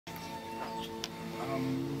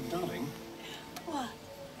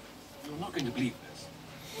not going to believe this.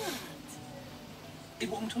 What? It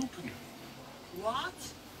won't open. What?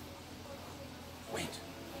 Wait,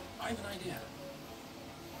 I have an idea.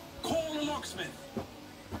 Call a locksmith.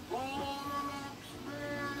 Call a locksmith.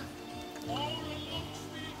 Call a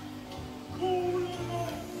locksmith. Call a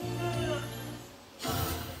locksmith.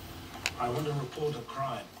 I want to report a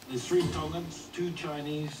crime. There's 3 Tongans, 2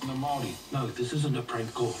 Chinese, and a Maori. No, this isn't a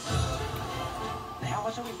prank call. How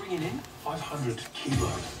much are we bringing in? 500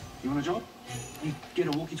 kilos. You want a job? You get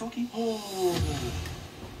a walkie-talkie? Oh.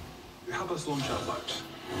 Help us launch our boat.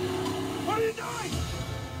 What are you doing?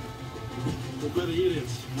 We're bloody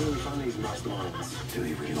idiots. Where do we find these masterminds? Do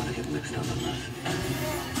we really want to get mixed up in this?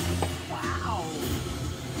 Wow!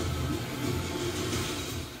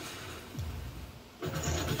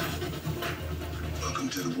 Welcome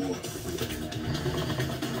to the war.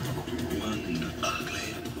 One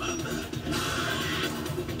ugly mother.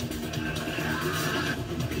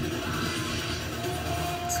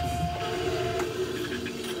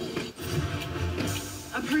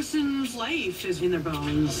 A person's life is in their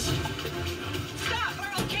bones. Stop, or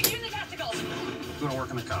I'll kick you in the testicles! You want to work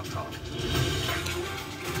in the cop car?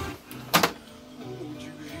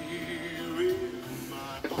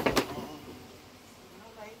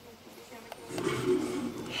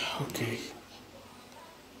 Okay.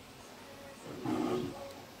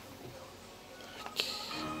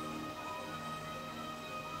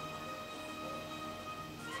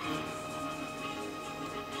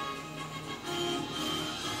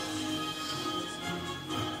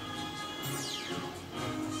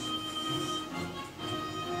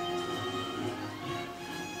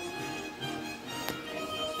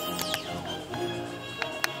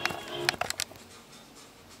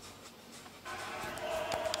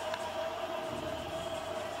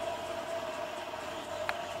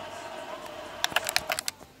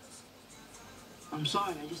 I'm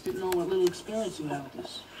sorry, I just didn't know what little experience you have with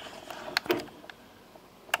this.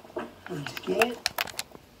 Are you scared?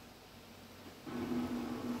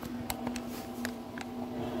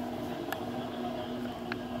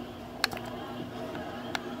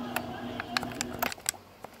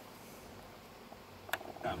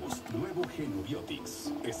 Nuevo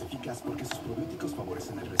Genobiotics. Es eficaz porque sus probióticos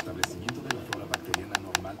favorecen el restablecimiento de la flora bacteriana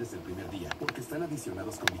normal desde el primer día, porque están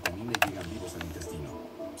adicionados con vitamina y llegan vivos al intestino.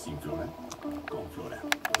 Sin flora, con flora.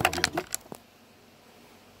 Probiotic.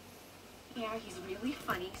 Yeah, he's really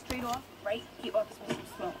funny. Straight off, right? He offers me some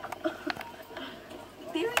smoke.